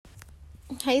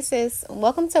Hey sis,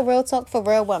 welcome to Real Talk for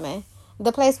Real Women,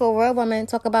 the place where real women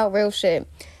talk about real shit.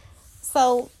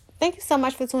 So, thank you so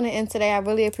much for tuning in today. I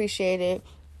really appreciate it.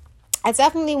 I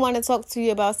definitely want to talk to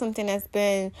you about something that's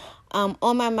been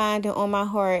on my mind and on my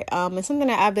heart, and something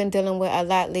that I've been dealing with a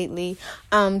lot lately.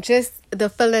 Just the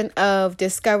feeling of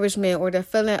discouragement or the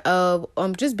feeling of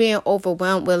just being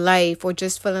overwhelmed with life, or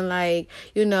just feeling like,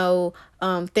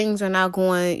 things are not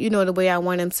going, the way I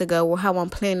want them to go or how I'm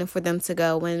planning for them to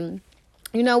go. And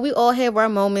we all have our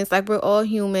moments, like we're all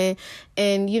human.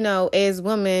 And, as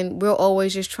women, we're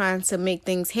always just trying to make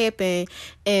things happen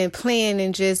and plan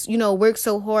and just, work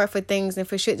so hard for things and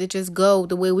for shit to just go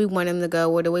the way we want them to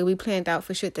go or the way we planned out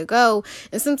for shit to go.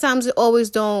 And sometimes it always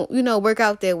don't, work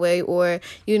out that way. Or,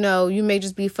 you may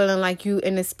just be feeling like you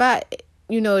in a spot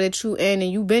that you in and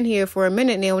you've been here for a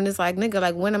minute now, and it's like, nigga,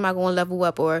 like, when am I going to level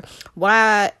up? Or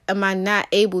why am I not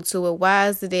able to? Or why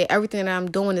is it that everything that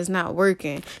I'm doing is not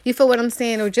working? You feel what I'm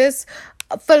saying? Or just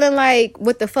feeling like,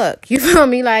 what the fuck? You feel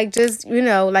me? Like, just,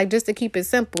 just to keep it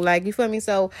simple. Like, you feel me?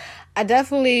 So I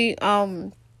definitely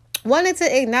wanted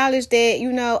to acknowledge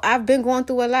that, I've been going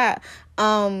through a lot.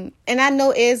 And I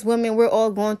know as women, we're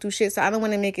all going through shit. So I don't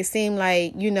want to make it seem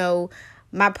like,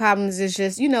 my problems is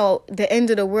just, the end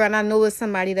of the world. And I know it's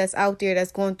somebody that's out there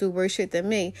that's going through worse shit than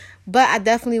me. But I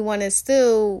definitely want to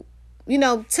still,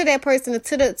 to that person,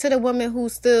 to the woman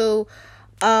who's still,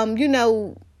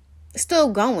 still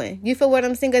going. You feel what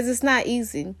I'm saying? Because it's not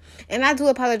easy. And I do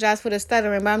apologize for the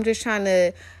stuttering, but I'm just trying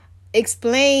to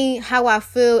explain how I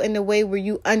feel in the way where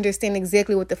you understand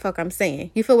exactly what the fuck I'm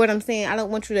saying. You feel what I'm saying? I don't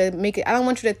want you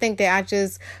to think that I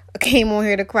just came on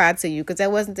here to cry to you, because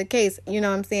that wasn't the case. You know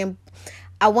what I'm saying?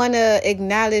 I want to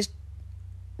acknowledge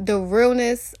the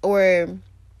realness, or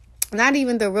not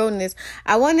even the realness.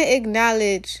 I want to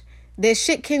acknowledge that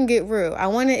shit can get real. I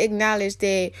want to acknowledge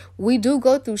that we do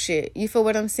go through shit. You feel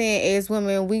what I'm saying? As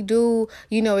women, we do,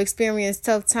 experience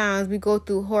tough times. We go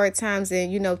through hard times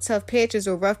and, tough patches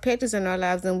or rough patches in our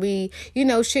lives. And we,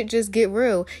 shit just get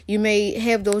real. You may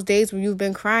have those days where you've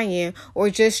been crying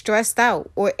or just stressed out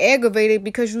or aggravated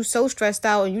because you're so stressed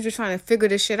out and you're just trying to figure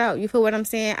this shit out. You feel what I'm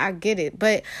saying? I get it.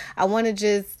 But I want to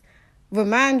just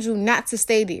remind you not to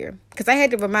stay there, because I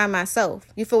had to remind myself.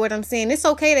 You feel what I'm saying? It's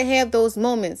okay to have those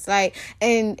moments, like,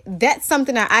 and that's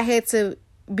something that I had to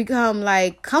become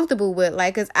like comfortable with,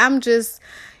 like, because I'm just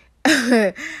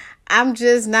I'm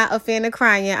just not a fan of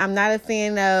crying. I'm not a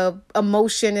fan of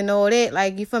emotion and all that.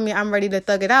 Like, you feel me? I'm ready to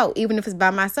thug it out, even if it's by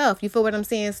myself. You feel what I'm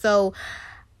saying? So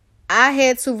I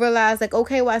had to realize, like,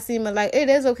 okay, Wasima, like, it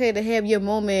is okay to have your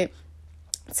moment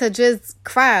to just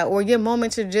cry, or your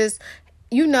moment to just,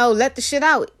 let the shit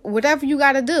out. Whatever you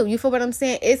got to do. You feel what I'm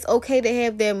saying? It's okay to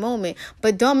have that moment,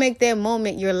 but don't make that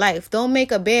moment your life. Don't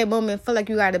make a bad moment feel like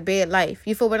you got a bad life.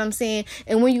 You feel what I'm saying?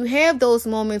 And when you have those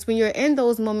moments, when you're in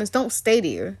those moments, don't stay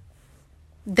there.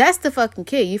 That's the fucking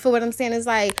key. You feel what I'm saying? It's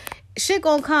like, shit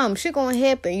gonna come, shit gonna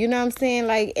happen. You know what I'm saying?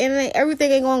 Like, and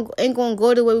everything ain't gonna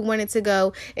go the way we want it to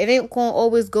go. It ain't gonna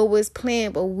always go as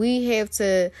planned. But we have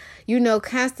to,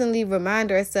 constantly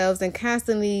remind ourselves and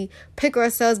constantly pick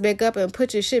ourselves back up and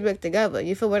put your shit back together.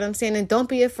 You feel what I'm saying? And don't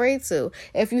be afraid to.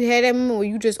 If you had that moment where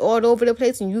you just all over the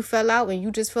place and you fell out and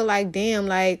you just feel like, damn,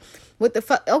 like, what the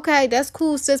fuck? Okay, that's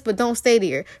cool, sis, but don't stay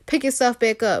there. Pick yourself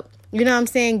back up. You know what I'm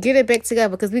saying? Get it back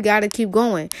together, because we got to keep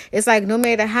going. It's like, no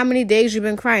matter how many days you've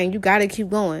been crying, you got to keep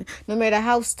going. No matter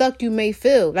how stuck you may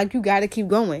feel, like, you got to keep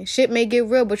going. Shit may get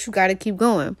real, but you got to keep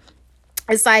going.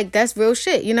 It's like, that's real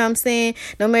shit. You know what I'm saying?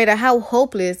 No matter how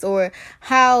hopeless or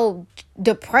how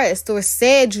depressed or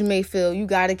sad you may feel, you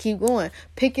got to keep going.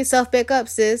 Pick yourself back up,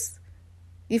 sis.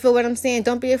 You feel what I'm saying?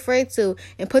 Don't be afraid to.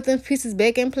 And put them pieces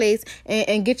back in place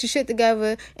and get your shit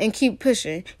together and keep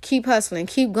pushing. Keep hustling.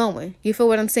 Keep going. You feel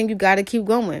what I'm saying? You got to keep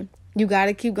going. You got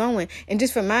to keep going. And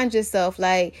just remind yourself,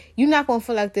 like, you're not going to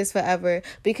feel like this forever,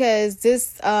 because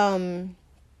this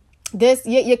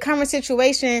your current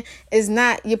situation is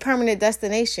not your permanent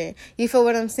destination. You feel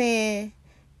what I'm saying?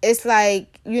 It's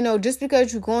like, just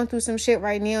because you're going through some shit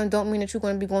right now don't mean that you're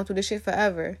going to be going through this shit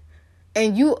forever.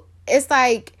 And it's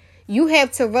like, you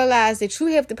have to realize that you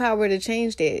have the power to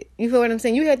change that. You feel what I'm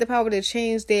saying? You have the power to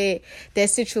change that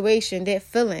situation, that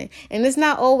feeling. And it's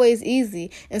not always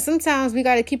easy. And sometimes we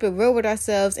got to keep it real with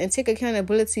ourselves and take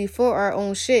accountability for our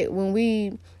own shit when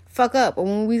we fuck up or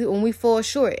when we fall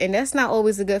short. And that's not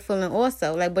always a good feeling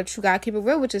also. Like, but you got to keep it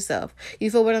real with yourself. You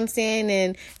feel what I'm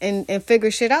saying? And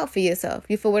figure shit out for yourself.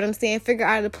 You feel what I'm saying? Figure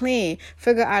out a plan.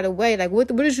 Figure out a way. Like,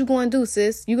 what is you going to do,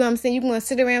 sis? You know what I'm saying? You going to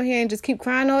sit around here and just keep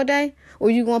crying all day? Or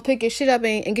you going to pick your shit up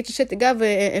and get your shit together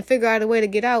and figure out a way to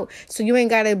get out, so you ain't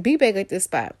got to be back at this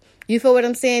spot? You feel what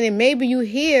I'm saying? And maybe you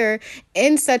here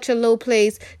in such a low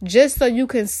place just so you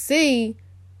can see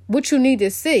what you need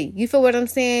to see. You feel what I'm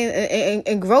saying?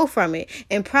 And grow from it.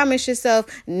 And promise yourself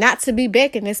not to be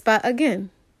back in this spot again.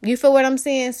 You feel what I'm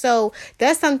saying? So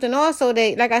that's something also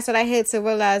that, like I said, I had to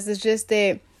realize is just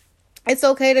that it's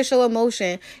okay to show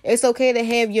emotion. It's okay to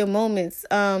have your moments.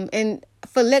 And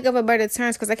for lack of a better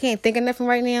terms, because I can't think of nothing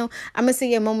right now, I'm going to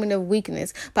say a moment of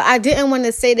weakness. But I didn't want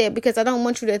to say that because I don't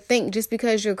want you to think just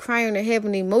because you're crying or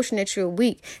having emotion that you're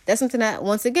weak. That's something that,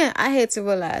 once again, I had to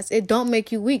realize. It don't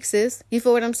make you weak, sis. You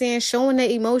feel what I'm saying? Showing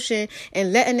that emotion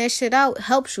and letting that shit out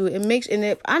helps you.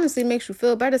 It honestly makes you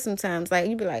feel better sometimes. Like,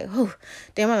 you be like, oh,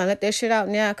 damn, I'm going to let that shit out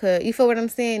now. Because you feel what I'm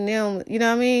saying? Now, you know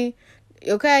what I mean?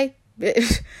 Okay?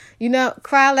 You know,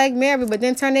 cry like Mary, but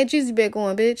then turn that Jeezy back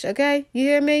on, bitch. Okay? You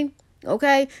hear me?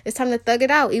 Okay? It's time to thug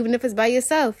it out, even if it's by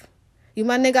yourself. You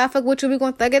my nigga, I fuck with you, we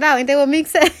gonna thug it out. Ain't that what Meek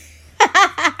said?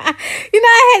 You know,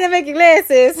 I had to make you laugh,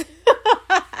 sis.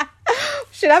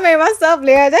 Shit, I made myself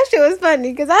laugh. That shit was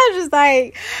funny, because I was just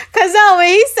like, because when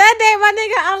he said that, my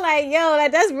nigga, I'm like, yo,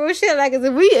 like, that's real shit. Like, if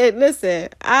we, listen,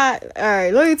 all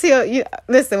right, let me tell you,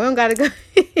 listen, we don't gotta go.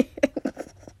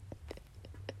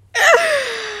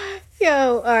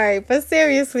 Yo, all right, but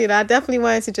seriously, I definitely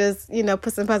wanted to just,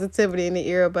 put some positivity in the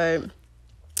air, but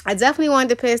I definitely wanted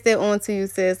to pass that on to you,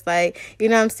 sis. Like, you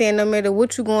know what I'm saying? No matter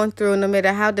what you're going through, no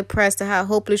matter how depressed or how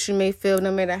hopeless you may feel,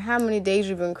 no matter how many days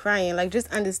you've been crying, like, just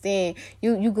understand,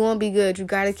 you going to be good. You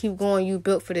got to keep going. You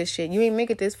built for this shit. You ain't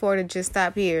make it this far to just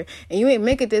stop here. And you ain't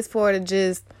make it this far to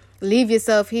just leave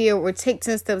yourself here or take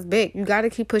 10 steps back. You got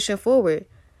to keep pushing forward.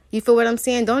 You feel what I'm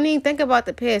saying? Don't even think about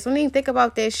the past. Don't even think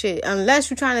about that shit. Unless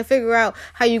you're trying to figure out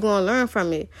how you're going to learn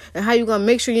from it. And how you're going to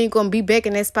make sure you ain't going to be back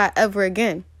in that spot ever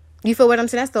again. You feel what I'm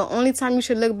saying? That's the only time you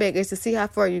should look back is to see how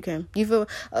far you can. You feel,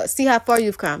 see how far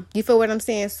you've come. You feel what I'm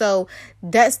saying? So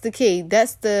that's the key.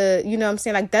 That's the, you know what I'm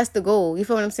saying? Like, that's the goal. You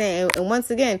feel what I'm saying? And once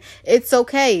again, it's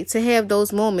okay to have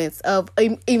those moments of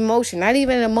emotion, not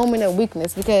even a moment of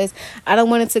weakness, because I don't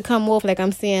want it to come off like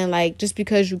I'm saying, like, just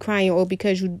because you're crying or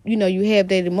because you have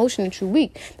that emotion that you're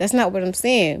weak. That's not what I'm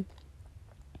saying.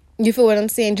 You feel what I'm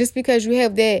saying? Just because you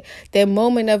have that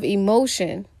moment of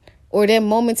emotion or that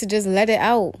moment to just let it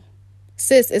out.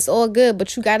 Sis, it's all good,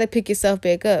 but you got to pick yourself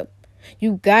back up.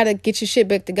 You got to get your shit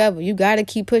back together. You got to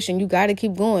keep pushing. You got to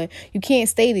keep going. You can't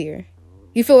stay there.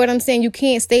 You feel what I'm saying? You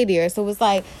can't stay there. So it's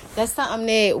like, that's something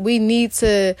that we need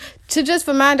to just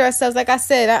remind ourselves. Like I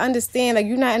said, I understand, like,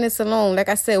 you're not in this alone. Like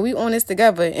I said, we on this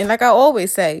together. And like I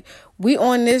always say, we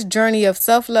on this journey of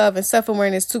self-love and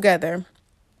self-awareness together.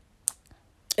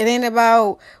 It ain't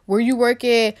about where you work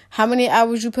at, how many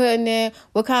hours you putting in,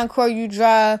 what kind of car you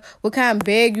drive, what kind of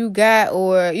bag you got,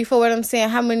 or you feel what I'm saying,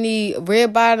 how many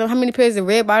pairs of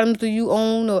red bottoms do you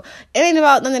own, or it ain't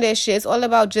about none of that shit. It's all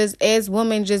about just as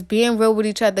women, just being real with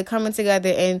each other, coming together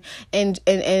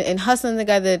and hustling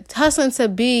together, hustling to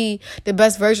be the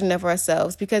best version of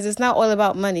ourselves, because it's not all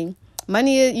about money.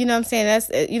 Money is, you know what I'm saying,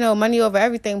 that's, money over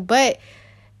everything, but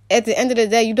at the end of the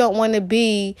day, you don't want to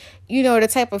be, the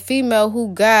type of female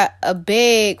who got a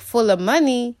bag full of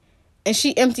money and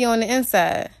she empty on the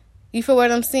inside. You feel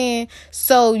what I'm saying?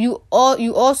 So you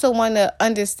also want to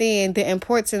understand the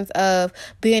importance of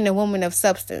being a woman of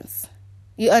substance.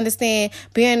 You understand?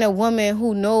 Being a woman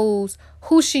who knows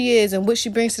who she is and what she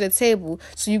brings to the table.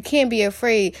 So you can't be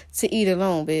afraid to eat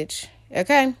alone, bitch.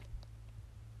 Okay?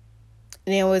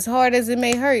 Now, as hard as it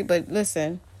may hurt, but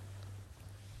listen.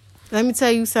 Let me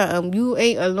tell you something. You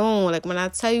ain't alone. Like, when I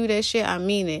tell you that shit, I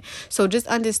mean it. So just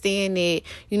understand that,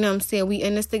 you know what I'm saying, we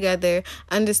in this together.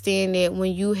 Understand that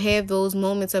when you have those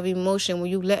moments of emotion,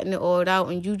 when you letting it all out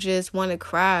and you just want to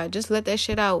cry, just let that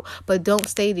shit out. But don't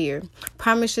stay there.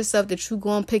 Promise yourself that you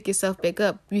going to pick yourself back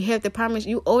up. You have to promise.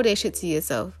 You owe that shit to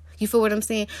yourself. You feel what I'm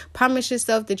saying? Promise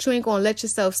yourself that you ain't going to let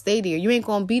yourself stay there. You ain't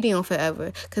going to be there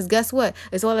forever. Because guess what?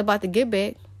 It's all about the get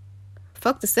back.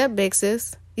 Fuck the setback,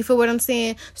 sis. You feel what I'm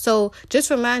saying? So just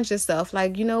remind yourself,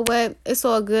 like, you know what? It's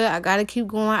all good. I got to keep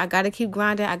going. I got to keep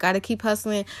grinding. I got to keep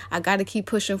hustling. I got to keep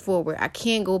pushing forward. I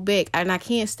can't go back and I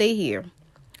can't stay here.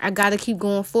 I got to keep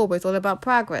going forward. It's all about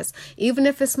progress. Even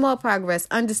if it's small progress,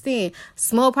 understand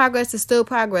small progress is still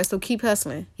progress. So keep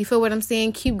hustling. You feel what I'm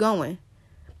saying? Keep going.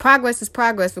 Progress is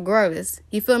progress regardless.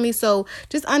 You feel me? So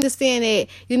just understand that,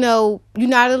 you're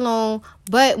not alone.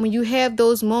 But when you have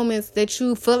those moments that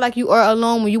you feel like you are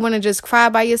alone, when you want to just cry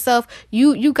by yourself,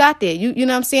 you got that. You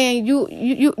know what I'm saying?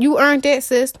 You earned that,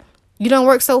 sis. You don't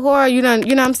work so hard. You know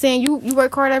what I'm saying? You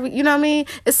work hard you know what I mean?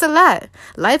 It's a lot.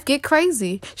 Life get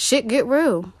crazy. Shit get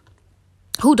real.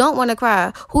 Who don't want to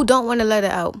cry? Who don't want to let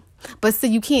it out? But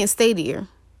still, you can't stay there.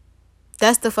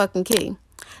 That's the fucking key.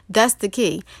 That's the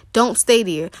key. Don't stay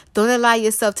there. Don't allow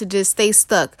yourself to just stay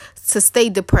stuck, to stay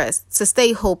depressed, to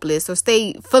stay hopeless, or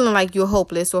stay feeling like you're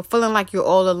hopeless, or feeling like you're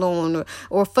all alone,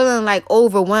 or feeling like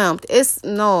overwhelmed.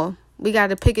 No. We got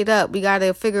to pick it up. We got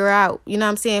to figure out, you know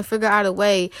what I'm saying? Figure out a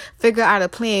way, figure out a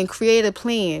plan, create a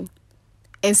plan,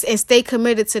 and stay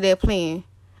committed to that plan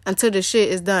until the shit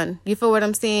is done. You feel what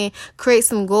I'm saying? Create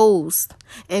some goals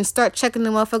and start checking the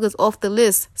motherfuckers off the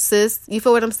list, sis. You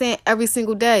feel what I'm saying? Every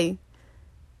single day.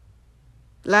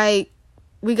 Like,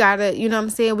 we gotta, you know what I'm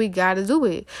saying? We gotta do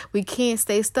it. We can't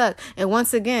stay stuck. And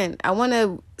once again, I want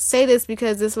to say this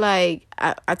because it's like,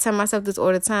 I tell myself this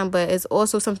all the time, but it's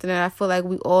also something that I feel like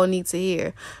we all need to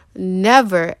hear.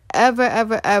 Never, ever,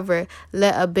 ever, ever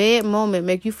let a bad moment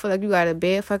make you feel like you got a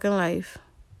bad fucking life.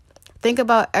 Think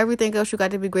about everything else you got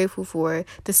to be grateful for.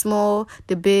 The small,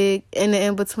 the big, and the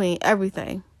in-between.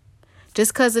 Everything.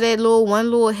 Just because of that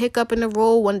one little hiccup in the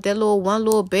road, one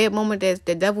little bad moment that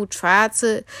the devil tried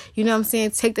to, you know what I'm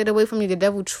saying, take that away from you. The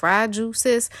devil tried you,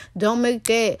 sis. Don't make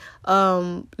that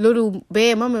little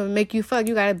bad moment make you feel like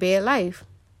you got a bad life.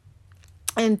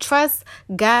 And trust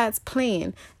God's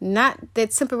plan, not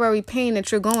that temporary pain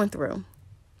that you're going through.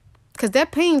 Because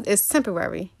that pain is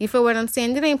temporary. You feel what I'm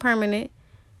saying? It ain't permanent.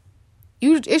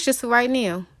 It's just for right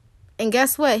now. And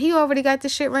guess what? He already got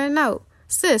this shit running out.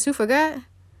 Sis, you forgot?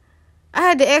 I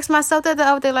had to ask myself that the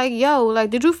other day, like, yo,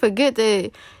 like, did you forget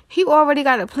that he already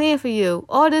got a plan for you?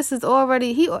 All this is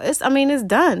already, it's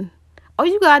done. All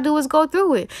you gotta do is go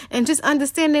through it. And just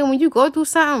understand that when you go through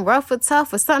something rough or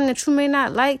tough or something that you may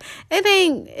not like, it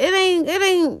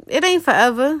ain't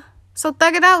forever. So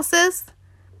thug it out, sis.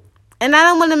 And I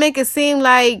don't want to make it seem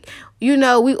like, you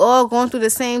know, we all going through the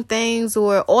same things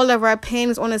or all of our pain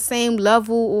is on the same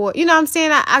level or, you know what I'm saying?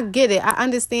 I get it. I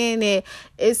understand that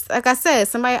it's, like I said,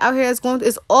 somebody out here is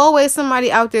it's always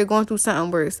somebody out there going through something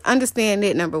worse. Understand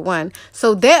that, number one.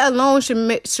 So that alone should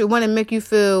want to make you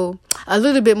feel a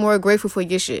little bit more grateful for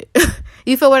your shit.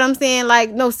 You feel what I'm saying? Like,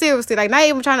 no, seriously, like, not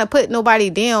even trying to put nobody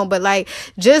down, but like,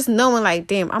 just knowing like,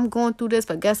 damn, I'm going through this,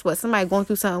 but guess what? Somebody going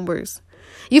through something worse.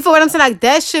 You feel what I'm saying? Like,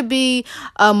 that should be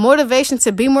a motivation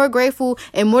to be more grateful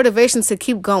and motivation to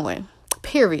keep going.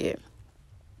 Period.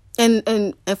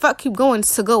 And fuck keep going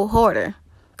to go harder.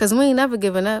 Because we ain't never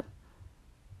giving up.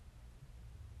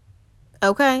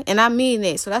 Okay? And I mean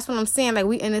it. So that's what I'm saying. Like,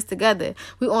 we in this together.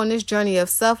 We on this journey of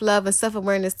self-love and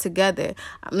self-awareness together.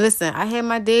 Listen, I had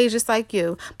my days just like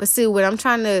you. But see, what I'm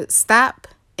trying to stop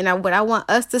and what I want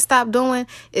us to stop doing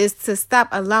is to stop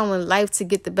allowing life to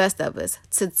get the best of us.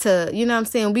 To you know what I'm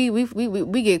saying?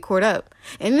 We get caught up.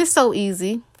 And it's so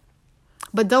easy.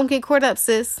 But don't get caught up,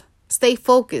 sis. Stay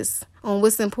focused on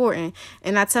what's important.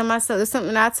 And I tell myself, it's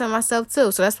something I tell myself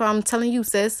too. So that's why I'm telling you,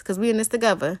 sis, because we in this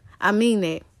together. I mean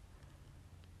it.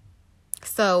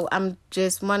 So I'm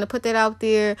just want to put that out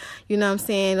there. You know what I'm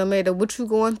saying? No matter what you're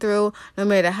going through, no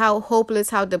matter how hopeless,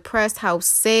 how depressed, how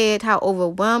sad, how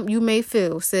overwhelmed you may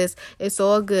feel, sis, it's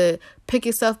all good. Pick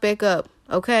yourself back up,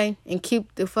 okay? And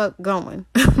keep the fuck going.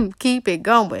 Keep it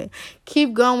going.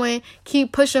 Keep going.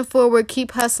 Keep pushing forward.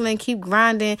 Keep hustling. Keep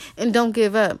grinding. And don't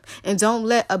give up. And don't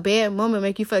let a bad moment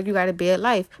make you feel like you got a bad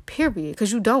life. Period.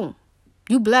 Because you don't.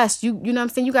 You blessed. You know what I'm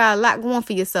saying? You got a lot going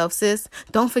for yourself, sis.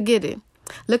 Don't forget it.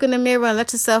 Look in the mirror and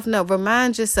let yourself know.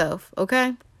 Remind yourself,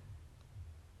 okay?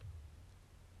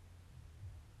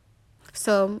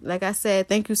 So, like I said,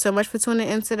 thank you so much for tuning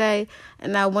in today.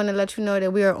 And I want to let you know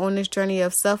that we are on this journey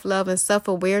of self-love and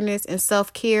self-awareness and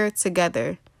self-care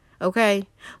together, okay?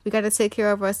 We got to take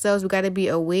care of ourselves. We got to be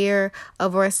aware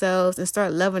of ourselves and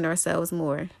start loving ourselves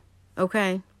more,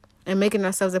 okay? And making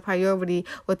ourselves a priority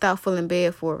without feeling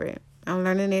bad for it. I'm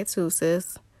learning that too,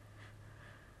 sis.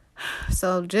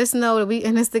 So just know that we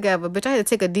in this together. Bitch, I had to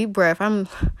take a deep breath.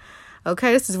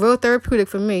 Okay, this is real therapeutic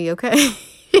for me, okay?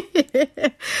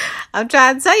 I'm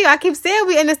trying to tell you, I keep saying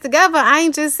we in this together. I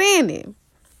ain't just saying it.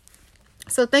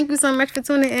 So thank you so much for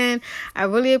tuning in. I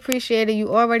really appreciate it.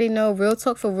 You already know Real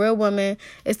Talk for Real Women.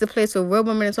 It's the place for real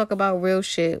women to talk about real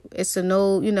shit. It's a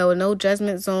no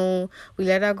judgment zone. We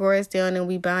let our guards down and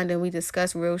we bond and we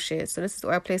discuss real shit. So this is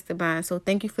our place to bond. So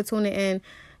thank you for tuning in.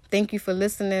 Thank you for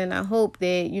listening. I hope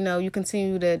that, you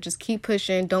continue to just keep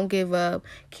pushing. Don't give up.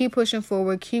 Keep pushing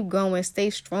forward. Keep going. Stay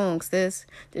strong, sis.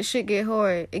 This shit get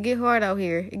hard. It get hard out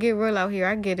here. It get real out here.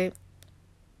 I get it.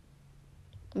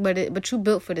 But you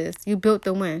built for this. You built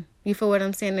to win. You feel what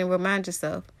I'm saying? And remind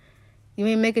yourself. You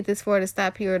ain't make it this far to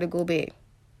stop here or to go back.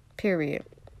 Period.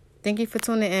 Thank you for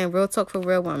tuning in. Real Talk for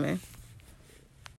Real Women.